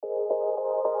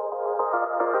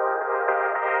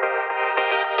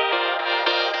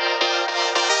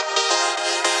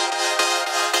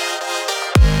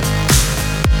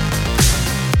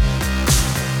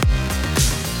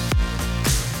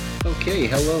Okay,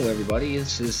 hello everybody.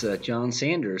 This is John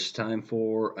Sanders. Time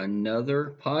for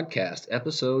another podcast,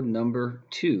 episode number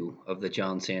 2 of the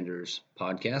John Sanders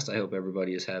podcast. I hope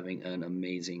everybody is having an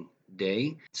amazing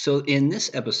day. So, in this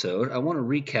episode, I want to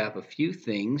recap a few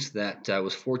things that I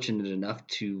was fortunate enough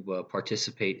to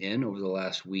participate in over the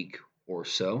last week or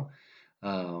so.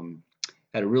 Had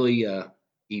a really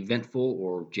eventful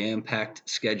or jam-packed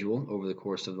schedule over the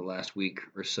course of the last week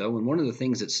or so, and one of the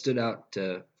things that stood out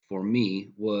for me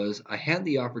was I had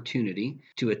the opportunity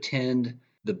to attend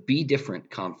the Be Different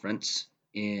conference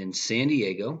in San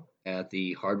Diego at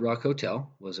the Hard Rock Hotel.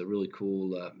 It was a really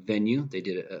cool venue. They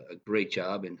did a great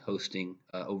job in hosting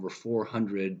over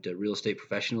 400 real estate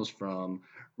professionals from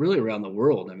really around the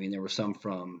world. I mean, there were some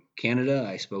from Canada.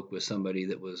 I spoke with somebody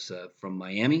that was from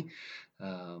Miami.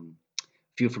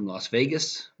 Few from Las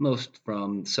Vegas, most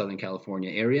from the Southern California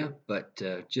area, but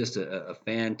just a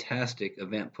fantastic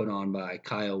event put on by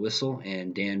Kyle Whistle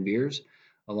and Dan Beers,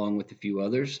 along with a few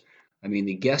others. I mean,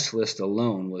 the guest list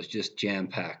alone was just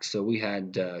jam-packed. So we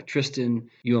had Tristan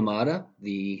Uemada,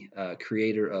 the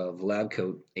creator of Lab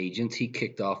Coat Agents. He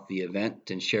kicked off the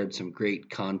event and shared some great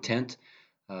content.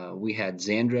 We had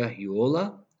Xandra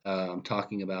Uola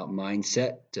talking about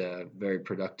mindset, very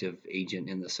productive agent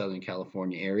in the Southern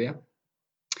California area.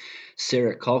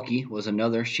 Sarah Kalki was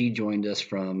another. She joined us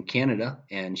from Canada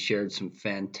and shared some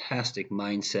fantastic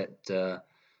mindset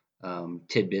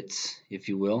tidbits, if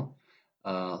you will.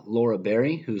 Laura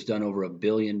Berry, who's done over $1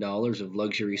 billion of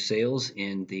luxury sales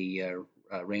in the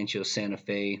Rancho Santa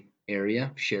Fe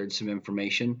area, shared some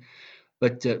information.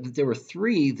 But there were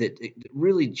three that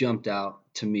really jumped out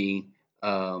to me,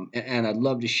 and I'd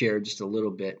love to share just a little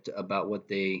bit about what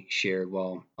they shared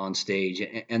while on stage.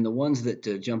 And the ones that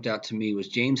jumped out to me was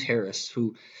James Harris,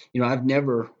 who, I've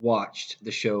never watched the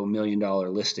show $1 Million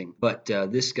Listing, but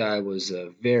this guy was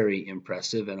very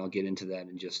impressive, and I'll get into that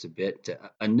in just a bit.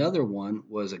 Another one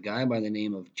was a guy by the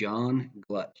name of John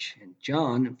Glutch. And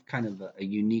John, kind of a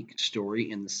unique story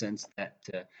in the sense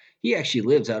that he actually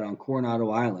lives out on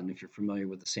Coronado Island. If you're familiar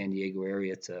with the San Diego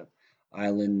area, it's an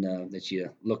island that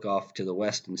you look off to the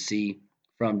west and see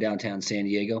from downtown San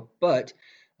Diego. But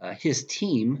his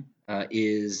team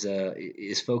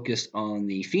is focused on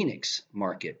the Phoenix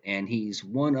market, and he's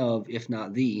one of, if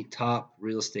not the top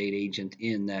real estate agent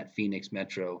in that Phoenix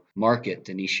metro market.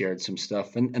 And he shared some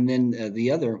stuff. And then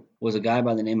the other was a guy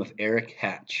by the name of Eric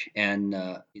Hatch. And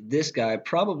this guy,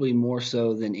 probably more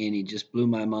so than any, just blew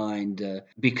my mind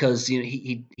because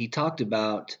he talked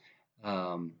about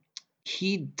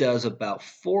he does about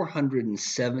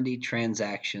 470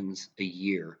 transactions a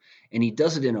year, and he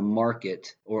does it in a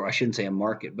market, or I shouldn't say a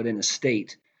market, but in a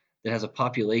state that has a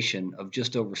population of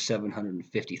just over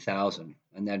 750,000,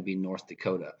 and that'd be North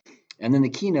Dakota. And then the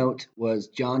keynote was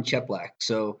John Cheplak.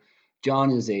 So John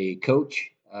is a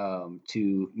coach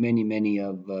to many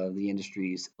of the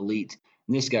industry's elite.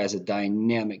 And this guy's a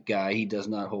dynamic guy. He does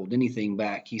not hold anything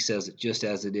back. He says it just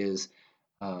as it is.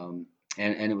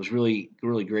 And it was really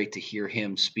great to hear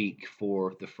him speak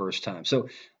for the first time. So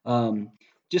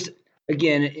just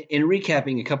again, in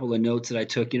recapping a couple of notes that I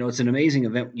took, it's an amazing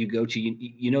event you go to.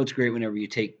 It's great whenever you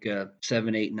take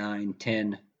 7, 8, 9,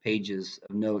 10 pages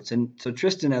of notes. And so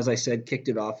Tristan, as I said, kicked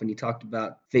it off, and he talked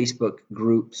about Facebook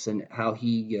groups and how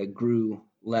he grew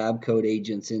Lab Coat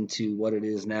Agents into what it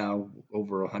is now,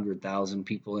 over 100,000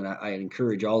 people. And I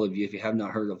encourage all of you, if you have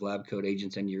not heard of Lab Coat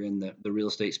Agents and you're in the real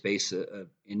estate space in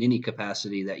any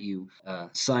capacity, that you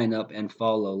sign up and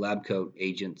follow Lab Coat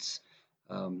Agents.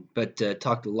 But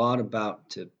talked a lot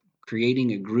about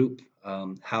creating a group,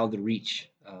 how the reach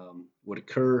would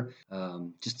occur,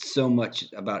 just so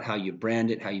much about how you brand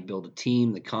it, how you build a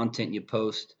team, the content you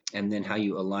post, and then how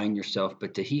you align yourself.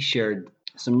 But he shared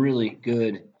some really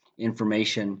good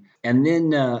information. And then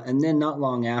not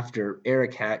long after,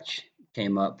 Eric Hatch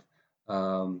came up,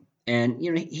 and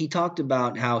he talked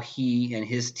about how he and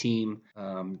his team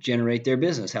generate their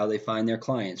business, how they find their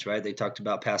clients, right? They talked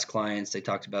about past clients, they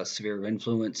talked about sphere of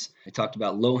influence, they talked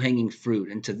about low-hanging fruit.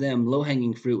 And to them,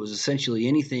 low-hanging fruit was essentially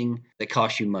anything that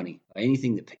costs you money,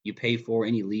 anything that you pay for,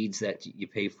 any leads that you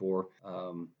pay for,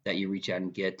 that you reach out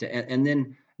and get. And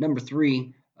then number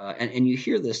 3, and you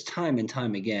hear this time and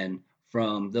time again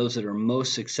from those that are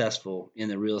most successful in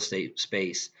the real estate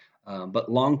space, but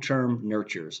long-term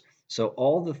nurtures. So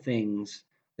all the things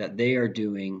that they are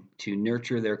doing to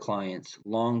nurture their clients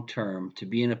long-term, to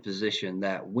be in a position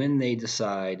that when they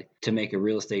decide to make a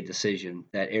real estate decision,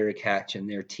 that Eric Hatch and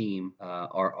their team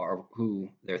are who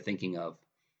they're thinking of.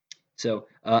 So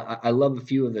I love a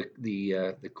few of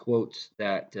the quotes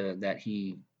that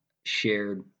he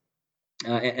shared.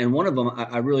 And one of them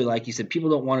I really like. He said, people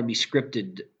don't want to be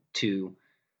scripted to,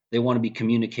 they want to be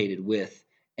communicated with.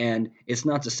 And it's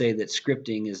not to say that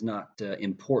scripting is not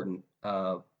important,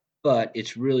 but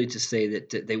it's really to say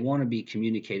that they want to be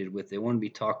communicated with. They want to be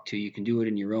talked to. You can do it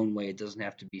in your own way. It doesn't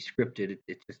have to be scripted.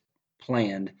 It's just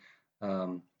planned.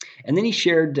 Um, and then he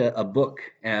shared a book.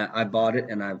 I bought it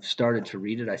and I've started to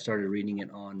read it. I started reading it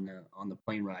on the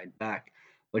plane ride back.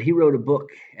 But he wrote a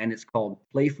book and it's called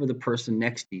 "Play for the Person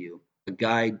Next to You: A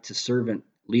Guide to Servant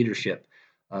Leadership."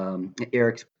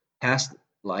 Eric's past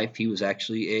life, he was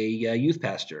actually a youth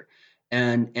pastor,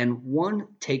 and one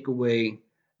takeaway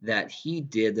that he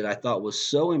did that I thought was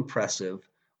so impressive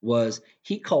was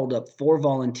he called up 4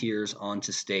 volunteers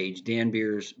onto stage, Dan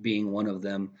Beers being one of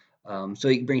them. So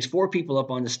he brings 4 people up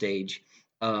on the stage,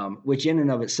 which in and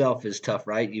of itself is tough,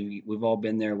 right? We've all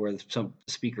been there where some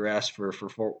speaker asks for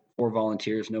four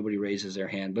volunteers, nobody raises their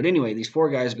hand. But anyway, these 4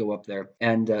 guys go up there,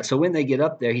 and so when they get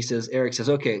up there, Eric says,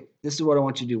 "Okay, this is what I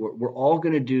want you to do. We're all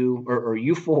going to do, or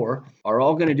you 4 are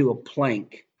all going to do a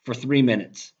plank for 3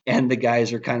 minutes." And the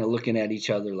guys are kind of looking at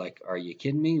each other like, "Are you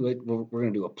kidding me? We're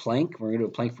going to do a plank. We're going to do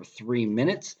a plank for 3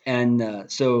 minutes." And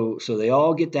so they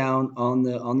all get down on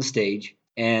the stage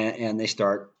and they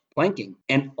start planking.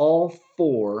 And all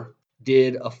 4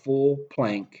 did a full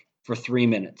plank for 3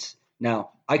 minutes. Now,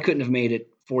 I couldn't have made it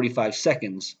 45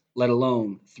 seconds, let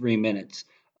alone 3 minutes.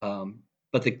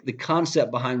 But the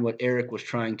concept behind what Eric was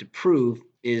trying to prove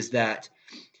is that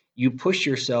you push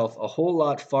yourself a whole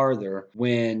lot farther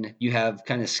when you have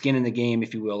kind of skin in the game,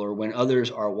 if you will, or when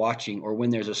others are watching, or when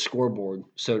there's a scoreboard,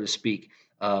 so to speak,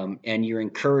 and you're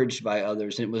encouraged by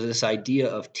others. And it was this idea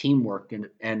of teamwork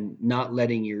and not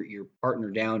letting your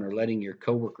partner down or letting your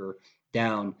coworker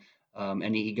down.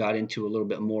 And he got into a little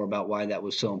bit more about why that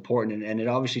was so important. And it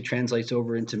obviously translates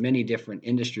over into many different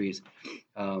industries.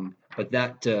 But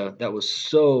that was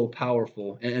so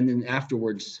powerful. And then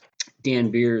afterwards,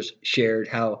 Dan Beers shared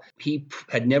how he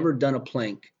had never done a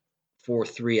plank for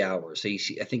 3 hours. I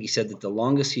think he said that the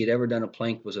longest he had ever done a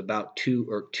plank was about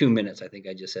 2 minutes. I think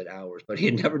I just said hours, but he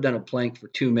had never done a plank for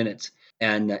 2 minutes,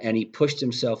 and he pushed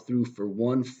himself through for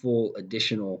one full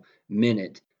additional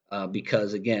minute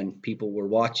because again, people were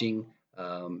watching.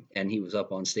 And he was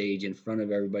up on stage in front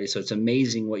of everybody. So it's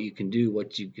amazing what you can do,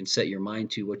 what you can set your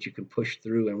mind to, what you can push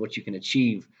through, and what you can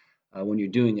achieve when you're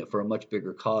doing it for a much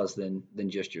bigger cause than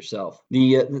just yourself.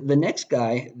 The next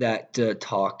guy that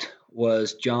talked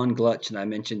was John Glutch, and I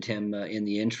mentioned him in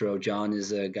the intro. John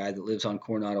is a guy that lives on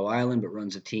Coronado Island, but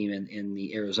runs a team in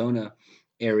the Arizona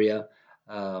area.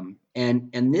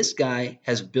 And this guy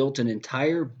has built an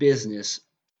entire business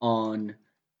on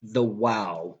the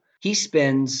wow. He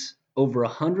spends over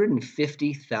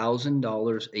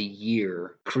 $150,000 a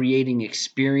year creating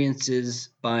experiences,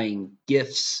 buying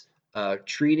gifts,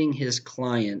 treating his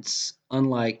clients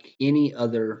unlike any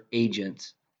other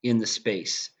agent in the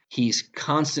space. He's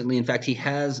constantly, in fact, he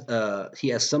has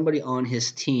somebody on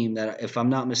his team that, if I'm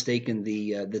not mistaken,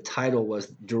 the title was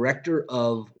Director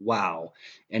of Wow,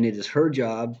 and it is her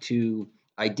job to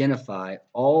identify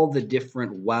all the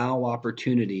different wow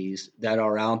opportunities that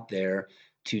are out there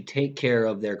to take care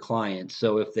of their clients.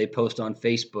 So if they post on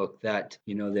Facebook that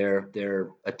they're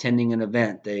attending an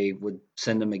event, they would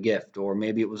send them a gift, or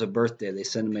maybe it was a birthday, they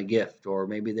send them a gift, or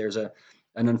maybe there's an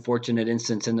unfortunate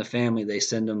instance in the family, they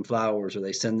send them flowers, or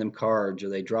they send them cards, or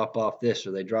they drop off this,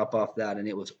 or they drop off that. And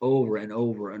it was over and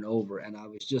over and over. And I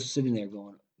was just sitting there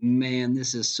going, man,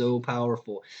 this is so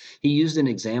powerful. He used an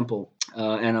example,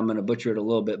 and I'm going to butcher it a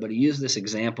little bit, but he used this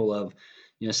example of,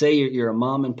 say you're a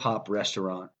mom and pop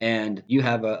restaurant and you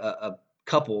have a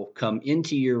couple come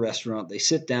into your restaurant. They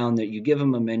sit down there, you give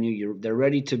them a menu, they're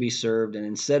ready to be served. And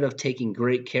instead of taking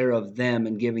great care of them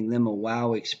and giving them a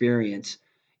wow experience,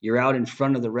 you're out in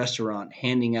front of the restaurant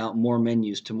handing out more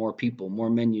menus to more people, more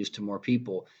menus to more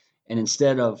people. And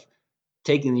instead of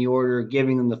taking the order,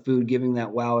 giving them the food, giving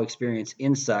that wow experience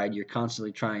inside, you're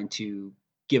constantly trying to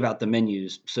give out the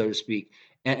menus, so to speak.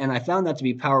 And I found that to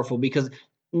be powerful because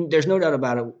there's no doubt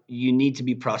about it. You need to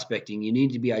be prospecting. You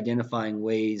need to be identifying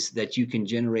ways that you can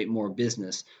generate more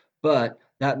business. But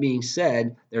that being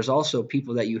said, there's also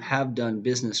people that you have done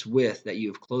business with, that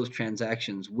you've closed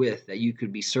transactions with, that you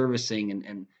could be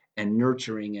servicing and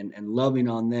nurturing and loving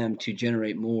on them to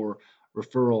generate more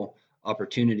referral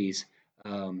opportunities.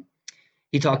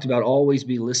 He talked about always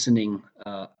be listening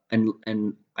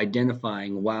and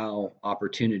identifying wow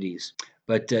opportunities.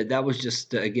 But that was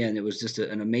just, again, it was just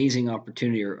an amazing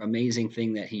opportunity or amazing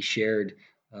thing that he shared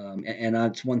And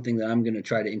that's one thing that I'm going to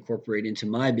try to incorporate into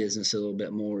my business a little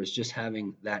bit more is just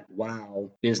having that wow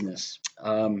business.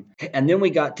 And then we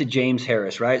got to James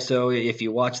Harris, right? So if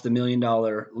you watch the $1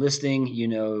 Million Listing, you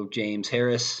know James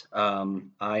Harris.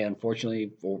 I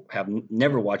unfortunately have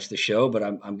never watched the show, but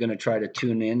I'm going to try to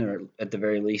tune in, or at the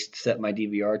very least set my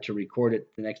DVR to record it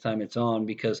the next time it's on,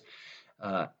 because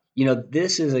uh,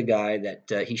 this is a guy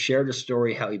that he shared a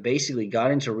story how he basically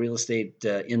got into real estate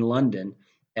in London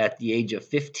at the age of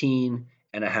 15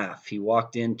 and a half. He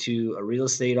walked into a real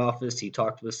estate office, he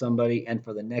talked with somebody, and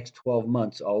for the next 12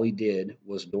 months, all he did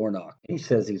was door knock. He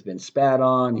says he's been spat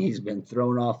on, he's been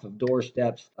thrown off of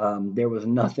doorsteps. There was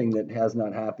nothing that has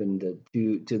not happened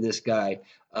to this guy.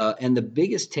 And the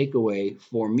biggest takeaway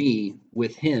for me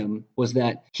with him was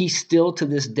that he still to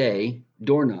this day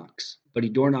door knocks, but he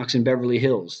door knocks in Beverly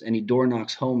Hills and he door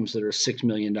knocks homes that are $6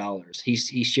 million.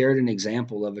 He shared an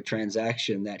example of a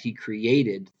transaction that he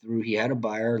created through, he had a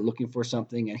buyer looking for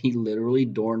something and he literally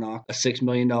door knocked a $6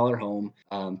 million home,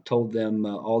 told them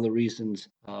all the reasons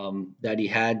that he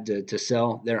had to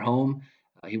sell their home.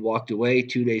 He walked away.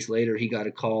 2 days later, he got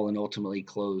a call and ultimately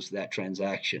closed that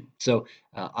transaction. So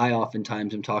I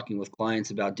oftentimes am talking with clients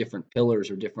about different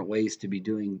pillars or different ways to be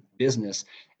doing business.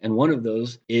 And one of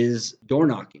those is door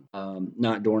knocking,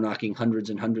 not door knocking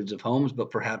hundreds and hundreds of homes, but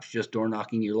perhaps just door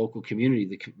knocking your local community,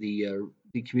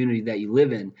 the community that you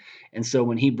live in. And so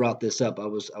when he brought this up, I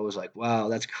was like, wow,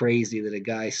 that's crazy that a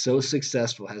guy so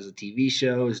successful has a TV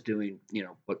show, is doing,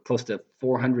 what, close to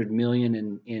 400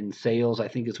 million in sales, I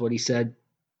think is what he said.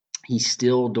 He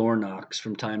still door knocks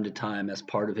from time to time as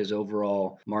part of his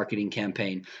overall marketing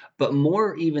campaign. But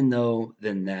more even though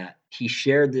than that, he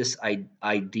shared this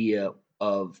idea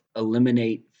of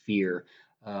eliminate fear.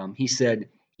 He said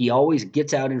he always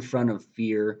gets out in front of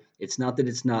fear. It's not that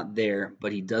it's not there,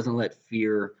 but he doesn't let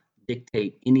fear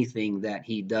dictate anything that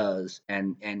he does,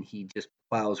 and he just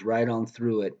plows right on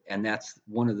through it, and that's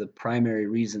one of the primary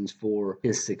reasons for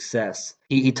his success.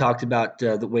 He talked about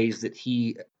the ways that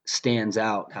he stands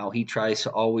out, how he tries to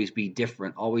always be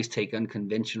different, always take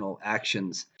unconventional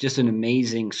actions. Just an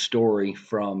amazing story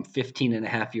from 15 and a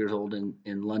half years old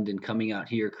in London, coming out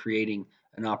here, creating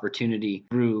an opportunity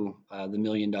through the $1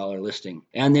 Million Listing.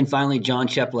 And then finally, John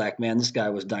Cheplack, man, this guy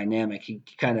was dynamic. He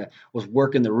kind of was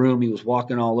working the room. He was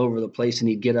walking all over the place, and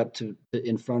he'd get up to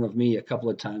in front of me a couple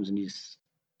of times, and he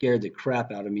scared the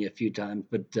crap out of me a few times.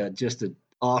 But just a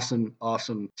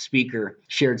awesome speaker,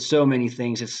 shared so many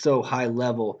things. It's so high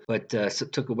level, but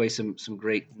took away some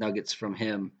great nuggets from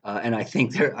him. And I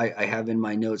think I have in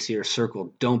my notes here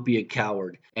circled, don't be a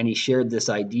coward. And he shared this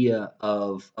idea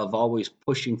of always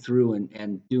pushing through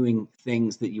and doing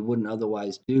things that you wouldn't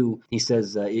otherwise do. He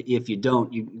says, if you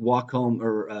don't, you walk home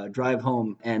or drive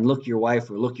home and look your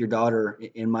wife or look your daughter,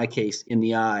 in my case, in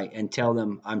the eye and tell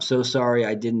them, I'm so sorry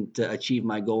I didn't achieve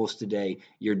my goals today.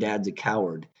 Your dad's a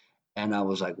coward. And I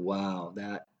was like, wow,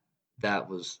 that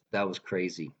was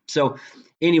crazy. So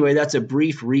anyway, that's a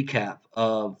brief recap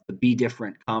of the Be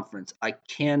Different conference. I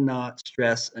cannot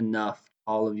stress enough,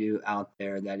 all of you out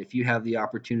there, that if you have the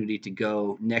opportunity to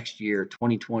go next year,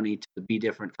 2020, to the Be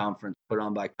Different conference put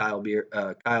on by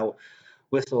Kyle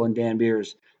Whistle and Dan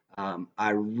Beers, I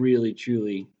really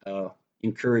truly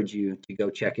encourage you to go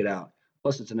check it out.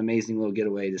 Plus, it's an amazing little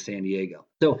getaway to San Diego.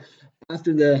 So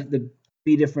after the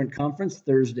Be Different conference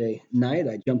Thursday night,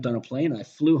 I jumped on a plane. I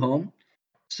flew home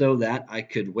so that I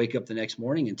could wake up the next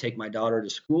morning and take my daughter to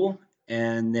school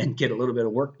and then get a little bit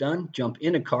of work done, jump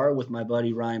in a car with my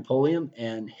buddy Ryan Polium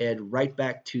and head right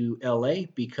back to LA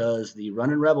because the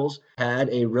Runnin Rebels had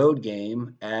a road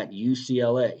game at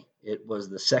UCLA. It was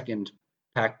the second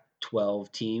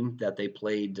Pac-12 team that they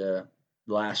played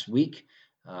last week,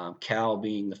 Cal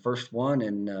being the first one,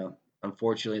 and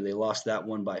unfortunately, they lost that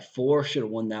one by 4. Should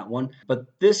have won that one. But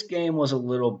this game was a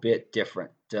little bit different.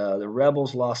 The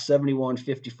Rebels lost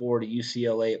 71-54 to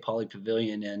UCLA at Pauley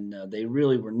Pavilion, and they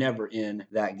really were never in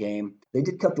that game. They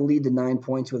did cut the lead to 9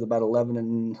 points with about 11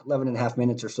 and a half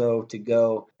minutes or so to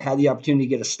go. Had the opportunity to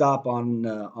get a stop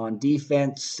on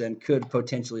defense and could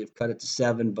potentially have cut it to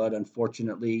 7, but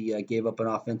unfortunately gave up an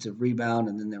offensive rebound,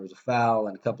 and then there was a foul,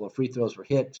 and a couple of free throws were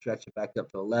hit, stretched it back up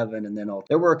to 11, and then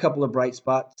there were a couple of bright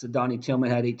spots. Donnie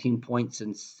Tillman had 18 points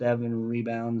and 7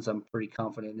 rebounds. I'm pretty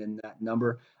confident in that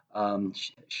number.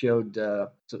 Showed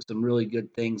some really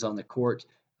good things on the court.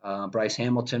 Bryce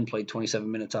Hamilton played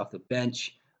 27 minutes off the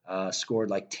bench. scored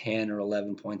like 10 or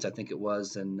 11 points, I think it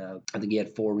was, and I think he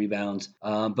had 4 rebounds.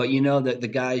 But the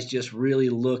guys just really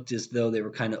looked as though they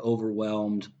were kind of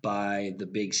overwhelmed by the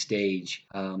big stage.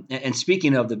 And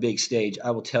speaking of the big stage,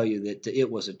 I will tell you that it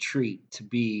was a treat to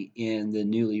be in the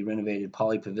newly renovated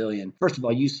Poly Pavilion. First of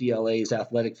all, UCLA's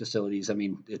athletic facilities. I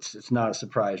mean, it's not a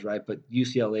surprise, right? But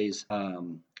UCLA's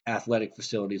athletic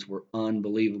facilities were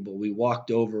unbelievable. We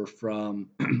walked over from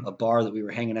a bar that we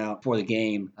were hanging out for the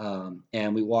game,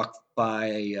 and we walked by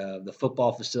the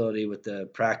football facility with the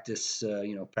practice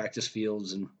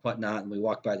fields and whatnot, and we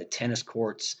walked by the tennis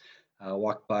courts.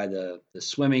 Walked by the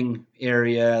swimming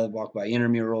area, walked by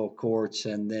intramural courts,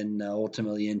 and then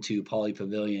ultimately into Poly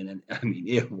Pavilion. And I mean,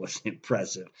 it was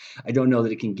impressive. I don't know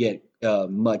that it can get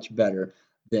much better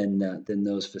than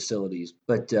those facilities.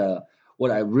 But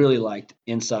what I really liked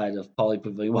inside of Poly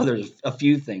Pavilion, well, there's a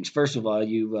few things. First of all,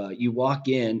 you walk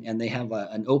in and they have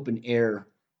an open air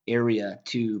area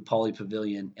to Poly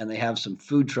Pavilion, and they have some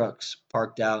food trucks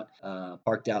parked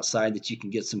outside that you can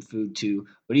get some food to.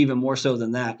 But even more so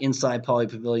than that, inside Poly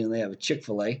Pavilion, they have a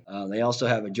Chick-fil-A. They also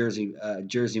have a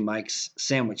Jersey Mike's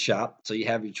sandwich shop, so you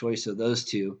have your choice of those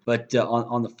two. But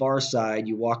on the far side,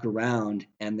 you walk around,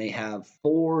 and they have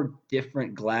 4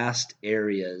 different glassed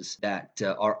areas that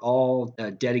are all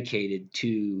dedicated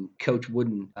to Coach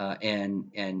Wooden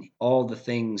and all the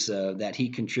things that he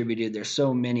contributed. There's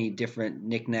so many different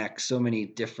knickknacks, so many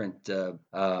different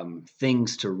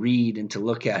things to read and to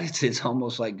look at. It's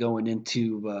almost like going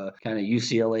into kind of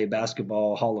UCLA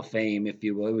basketball Hall of Fame, if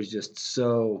you will. It was just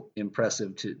so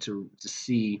impressive to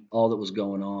see all that was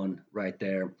going on right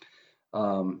there.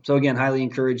 So again, highly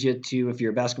encourage you to, if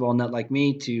you're a basketball nut like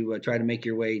me, to try to make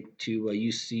your way to a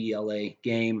UCLA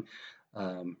game.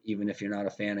 Even if you're not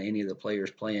a fan of any of the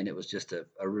players playing, it was just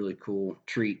a really cool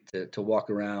treat to walk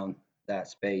around that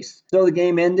space. So the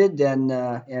game ended,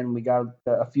 and we got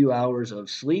a few hours of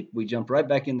sleep. We jumped right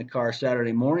back in the car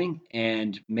Saturday morning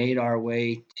and made our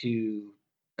way to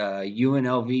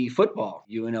UNLV football.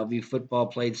 UNLV football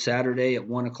played Saturday at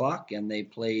 1:00, and they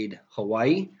played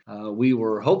Hawaii. We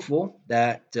were hopeful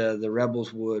that the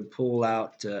Rebels would pull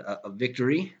out a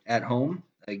victory at home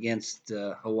against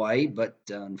Hawaii, but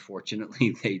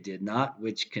unfortunately they did not,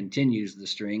 which continues the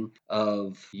string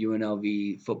of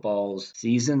UNLV football's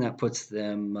season. That puts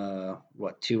them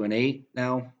 2-8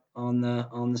 now on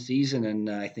the season, and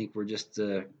I think we're just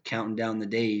counting down the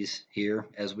days here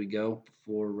as we go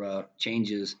before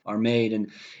changes are made.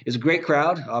 And it's a great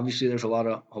crowd. Obviously, there's a lot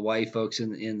of Hawaii folks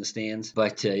in the stands,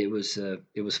 but it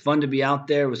was fun to be out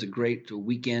there. It was a great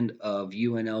weekend of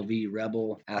UNLV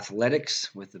Rebel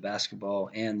athletics with the basketball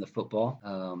and the football.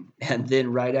 And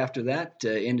then right after that,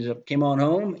 came on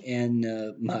home, and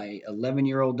my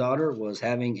 11-year-old daughter was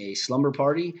having a slumber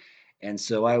party. And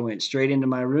so I went straight into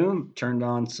my room, turned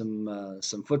on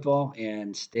some football,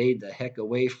 and stayed the heck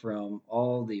away from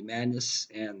all the madness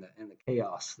and the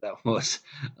chaos that was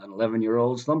an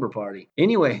 11-year-old slumber party.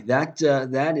 Anyway, that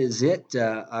is it.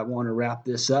 I want to wrap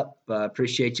this up.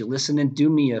 Appreciate you listening.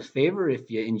 Do me a favor, if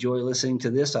you enjoy listening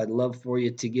to this, I'd love for you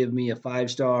to give me a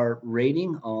 5-star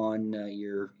rating on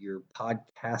your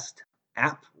podcast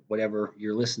app, whatever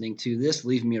you're listening to this.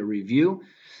 Leave me a review.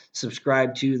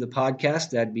 Subscribe to the podcast.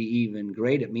 That'd be even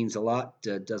great. It means a lot.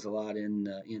 Does a lot in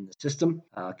the system.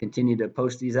 Continue to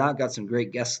post these out. Got some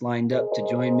great guests lined up to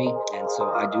join me, and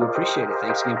so I do appreciate it.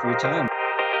 Thanks again for your time.